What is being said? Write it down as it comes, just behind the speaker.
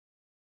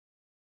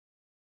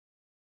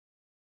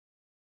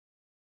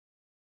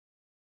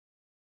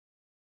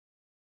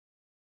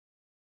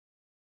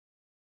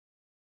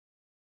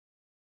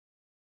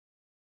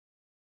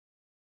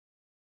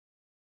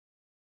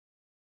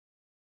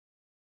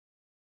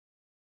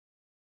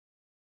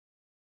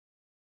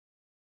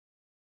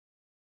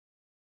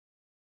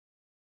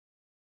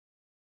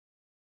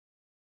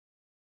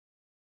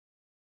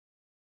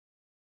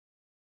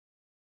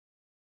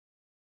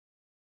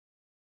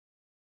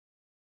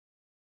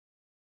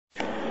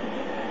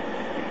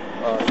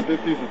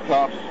50's the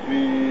top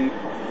speed.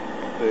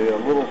 Say a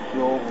little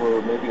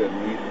silver, maybe a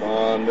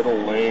Nissan, middle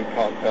lane,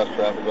 caught past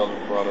traffic on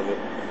in front of it.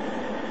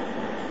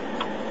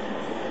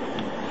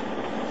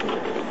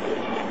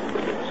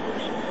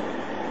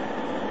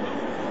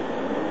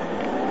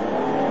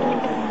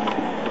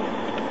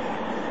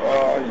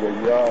 Ay,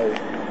 ay, ay.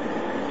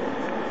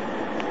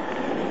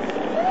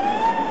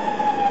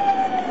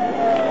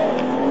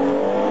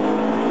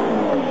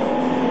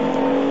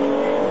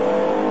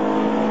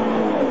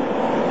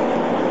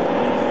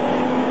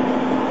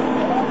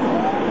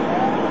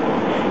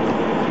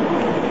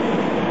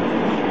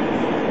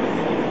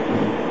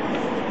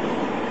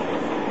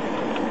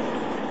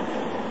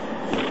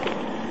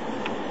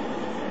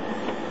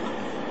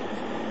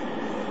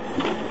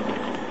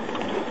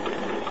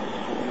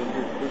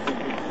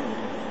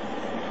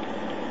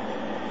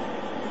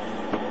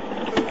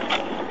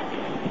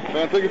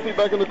 Man, take a seat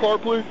back in the car,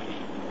 please.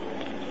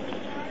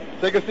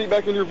 Take a seat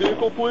back in your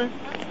vehicle, please.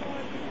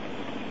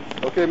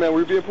 Okay, man,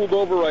 we're being pulled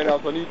over right now,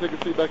 so I need you to take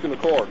a seat back in the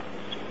car.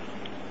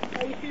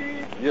 Are you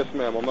serious? Yes,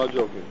 ma'am, I'm not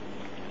joking.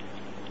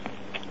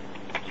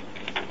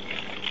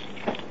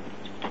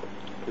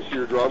 This is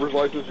your driver's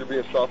license. You're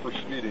being stopped for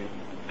speeding.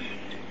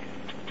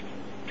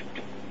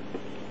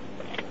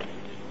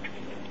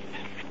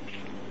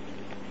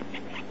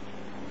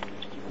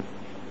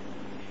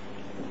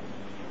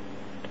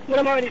 But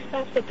I'm already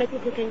stopped, so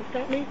technically can you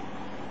stop me?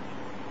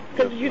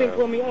 Because Yes, you didn't ma'am.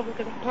 pull me over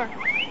because I parked.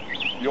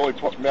 You only,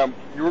 ma'am,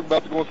 you were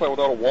about to go inside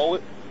without a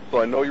wallet, so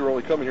I know you were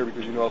only coming here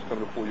because you know I was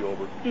coming to pull you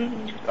over.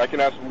 Mm-hmm. I can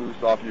absolutely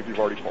stop you if you've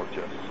already parked,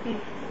 yes.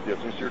 Mm-hmm. Yes,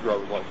 this is your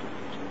driver's license.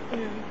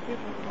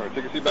 Mm-hmm. All right,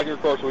 take a seat back in your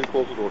car so we can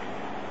close the door.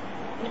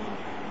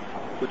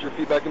 Mm-hmm. Put your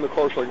feet back in the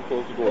car so I can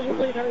close the door, Could you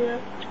please. please hurry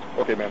up?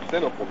 Okay, ma'am,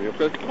 stand up for me,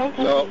 okay? Don't touch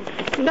No.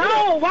 me.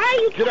 No, why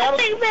are you Get out of-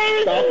 touching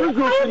me? Stop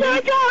resisting. Oh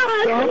my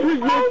God! Stop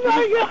resisting. Oh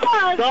my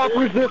God! Stop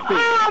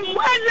resisting.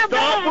 Where's your Stop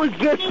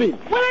bag? resisting.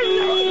 What is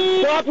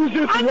it? Stop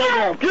resisting right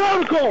now. Get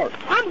out of the car.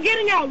 I'm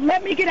getting out.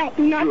 Let me get out.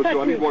 Do not Good, touch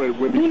so I me. need one of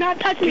the women. Do not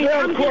touch me. Get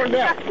out of the car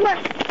now.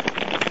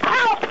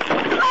 Ow!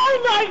 Oh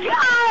my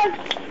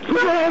God!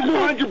 Put your hands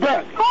behind your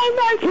back. Oh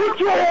my God! Put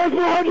your hands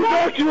behind your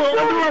back, you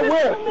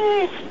underwear.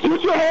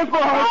 Put your hands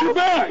behind your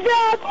back.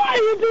 God, why are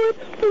you doing this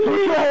to me?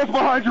 Put your hands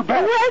behind your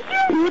back.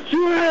 Put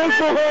your hands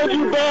behind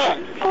your back.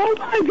 Oh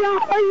my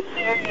God, are you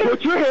serious?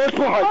 Put your hands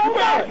behind Oh your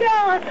back. my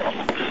God!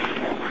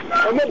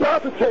 I'm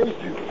about to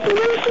tase you.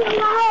 Leave me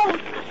alone!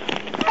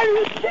 Are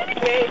you kidding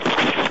me?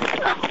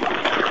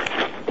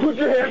 Put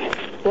your hands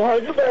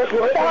behind your back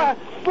right now.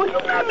 Will you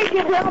let me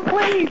get down,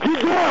 please?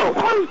 Get down.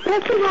 I'm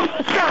pissing off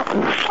the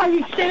stuff. Are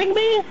you shitting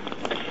me?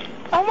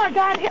 Oh my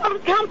God,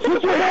 come to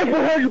Put your hands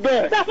behind your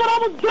back. That's what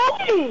I was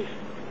doing.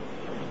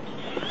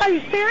 Are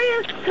you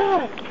serious?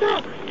 God,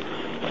 stop.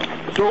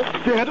 Don't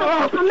stand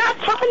up. I'm not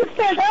trying to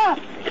stand up.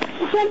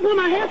 I'm trying to put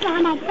my hands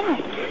behind my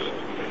back.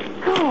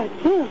 God,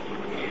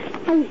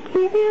 damn. Are you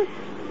serious?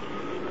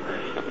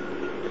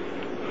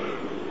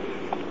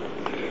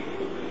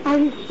 Are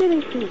you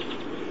shitting me?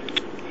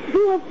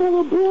 You are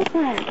full of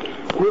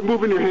bullcrap. Quit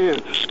moving your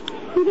hands.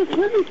 You just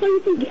hit me so you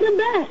can get him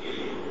back.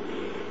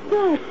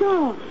 God,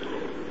 stop.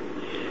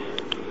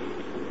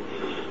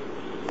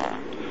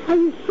 Are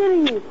you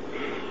shitting me?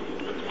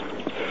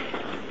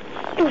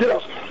 Get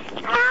up.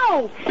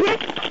 Ow,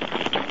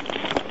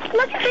 bitch!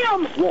 Look at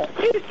him! Walk.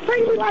 He's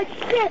treating me like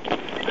shit!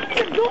 He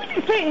didn't do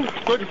anything!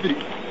 Put your feet.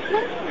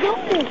 What are you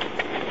doing?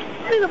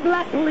 He's a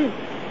black police.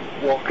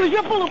 Walk. Because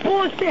you're full of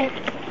bullshit.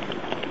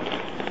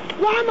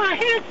 Why are my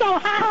hands so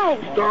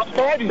high? Stop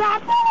fighting.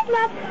 Stop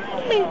not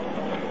fighting!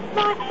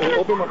 My hands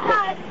Open my are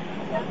high!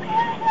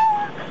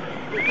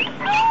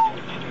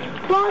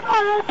 Why are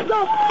my hands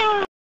so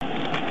high?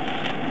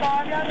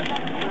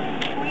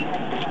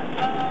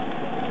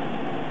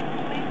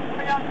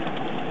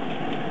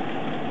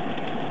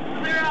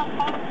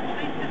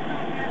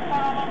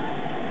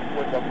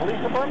 With the police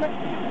department?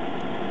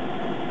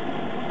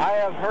 I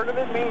have heard of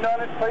it being done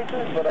at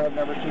places, but I've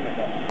never seen it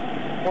done.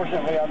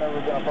 Fortunately, I've never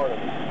been a part of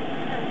it.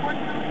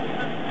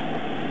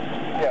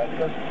 Yeah,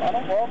 because,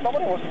 well,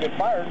 nobody wants to get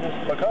fired just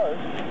because.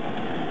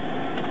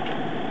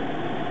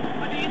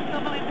 But do you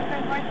still believe that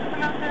there's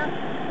racism out there?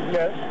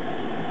 Yes.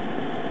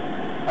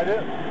 I do.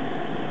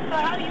 So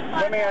how do you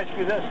find Let me ask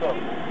you this, though.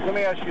 Let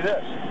me ask you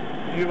this.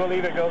 Do you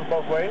believe it goes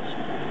both ways?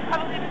 I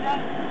believe it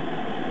does.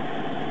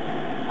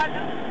 I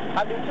do.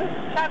 I do, too.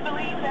 I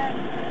believe that,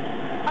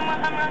 I'm not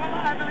gonna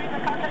lie, I believe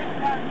that Caucasians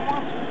have more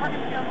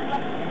working skills than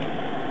black people.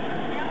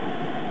 You know?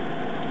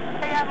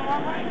 They have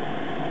more rights.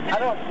 I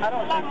don't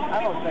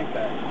think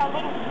that. A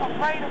little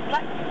afraid of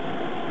black people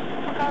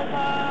because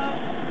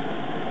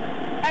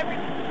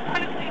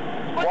honestly,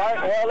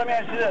 Well, let me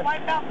ask you this.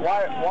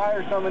 Why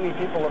are so many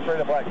people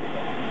afraid of black people?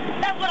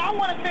 That's what I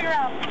want to figure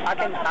out. I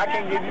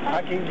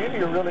can give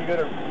you a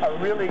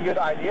really good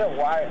idea of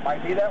why it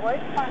might be that way.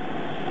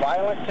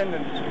 Violent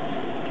tendencies.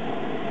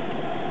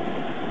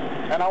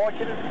 And I want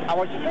you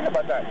to think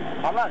about that.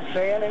 I'm not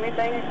saying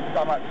anything.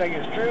 I'm not saying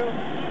it's true.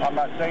 I'm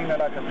not saying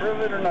that I can prove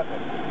it or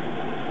nothing.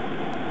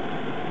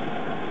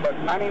 But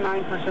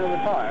 99% of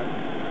the time,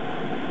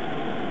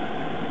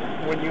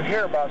 when you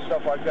hear about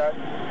stuff like that,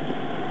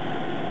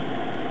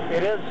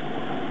 it is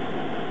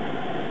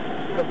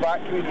the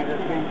black community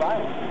that's being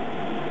violent.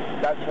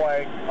 That's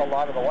why a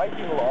lot of the white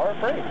people are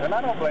afraid, and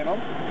I don't blame them.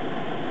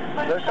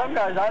 There's some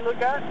guys I look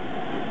at,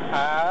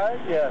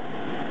 yeah,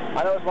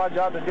 I know it's my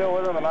job to deal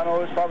with them, and I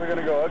know it's probably going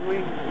to go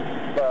ugly,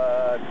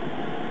 but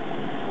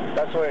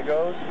that's the way it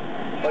goes.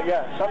 But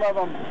yeah, some of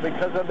them,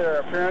 because of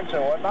their appearance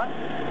and whatnot,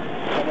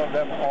 some of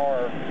them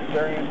are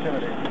very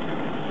intimidating.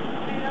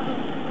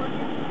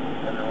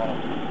 Every one of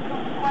them.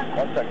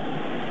 1 second.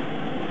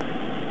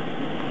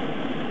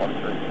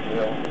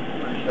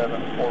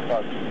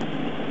 1303745.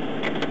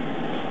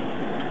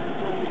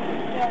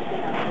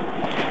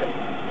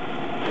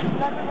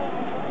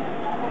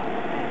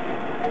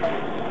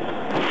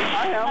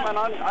 I am, and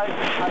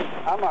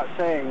I'm not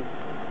saying,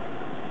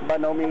 by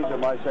no means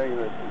am I saying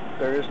that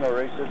there is no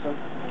racism,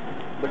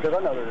 because I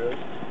know there is,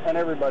 and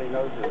everybody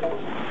knows there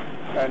is.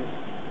 And,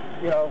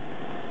 you know,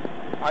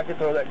 I could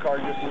throw that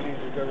card just as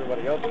easy as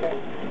everybody else can.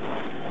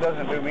 It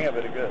doesn't do me a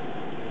bit of good.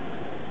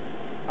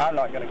 I'm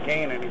not going to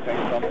gain anything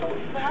from it. So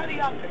how do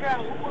y'all figure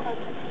out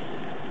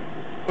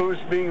who's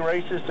being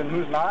racist and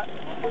who's not?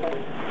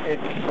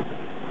 It's,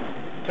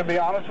 to be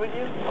honest with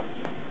you,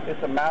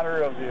 it's a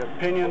matter of the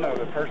opinion of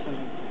the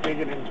person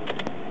digging into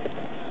it.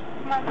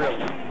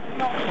 Really.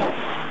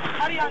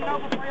 How do y'all know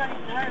before y'all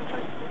even hire a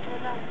person to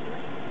announce it?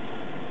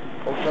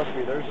 Oh, trust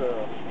me, there's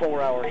a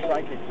 4-hour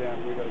psych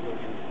exam we got to go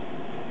through.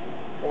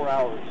 4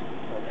 hours of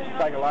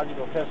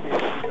psychological testing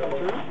that we go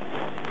through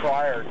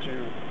prior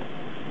to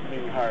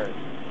being hired.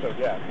 So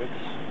yeah,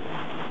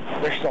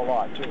 there's a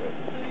lot to it.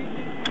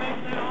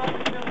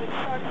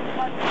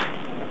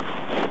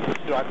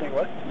 Do I think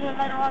what? Yeah,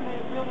 later on they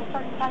build a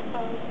certain type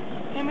of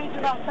image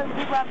about certain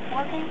people after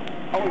working.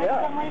 Oh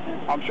yeah,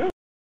 I'm sure